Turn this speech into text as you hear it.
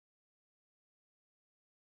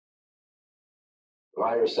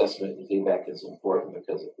Provider assessment and feedback is important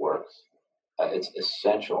because it works. It's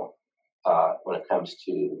essential when it comes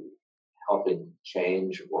to helping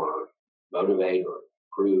change or motivate or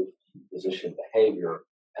improve physician behavior.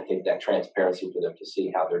 I think that transparency for them to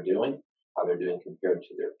see how they're doing compared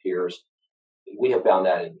to their peers. We have found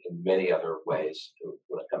that in many other ways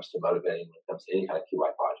when it comes to motivating, when it comes to any kind of QI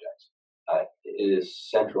projects. It is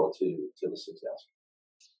central to the success.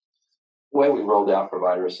 The way we rolled out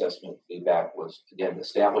provider assessment feedback was, again,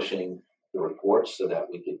 establishing the reports so that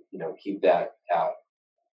we could, keep that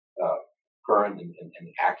current and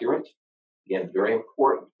accurate. Again, very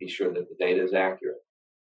important to be sure that the data is accurate.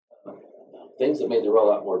 Things that made the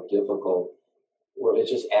rollout more difficult were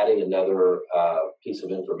just adding another piece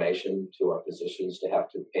of information to our physicians to have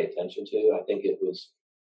to pay attention to. I think it was,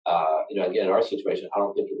 again, in our situation, I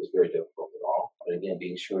don't think it was very difficult at all. But again,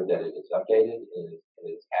 being sure that it is updated and it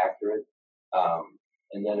is accurate,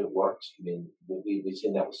 and then it works. I mean, we've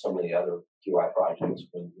seen that with so many other QI projects.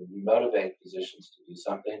 When you motivate physicians to do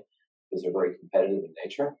something because they're very competitive in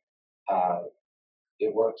nature,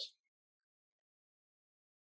 it works.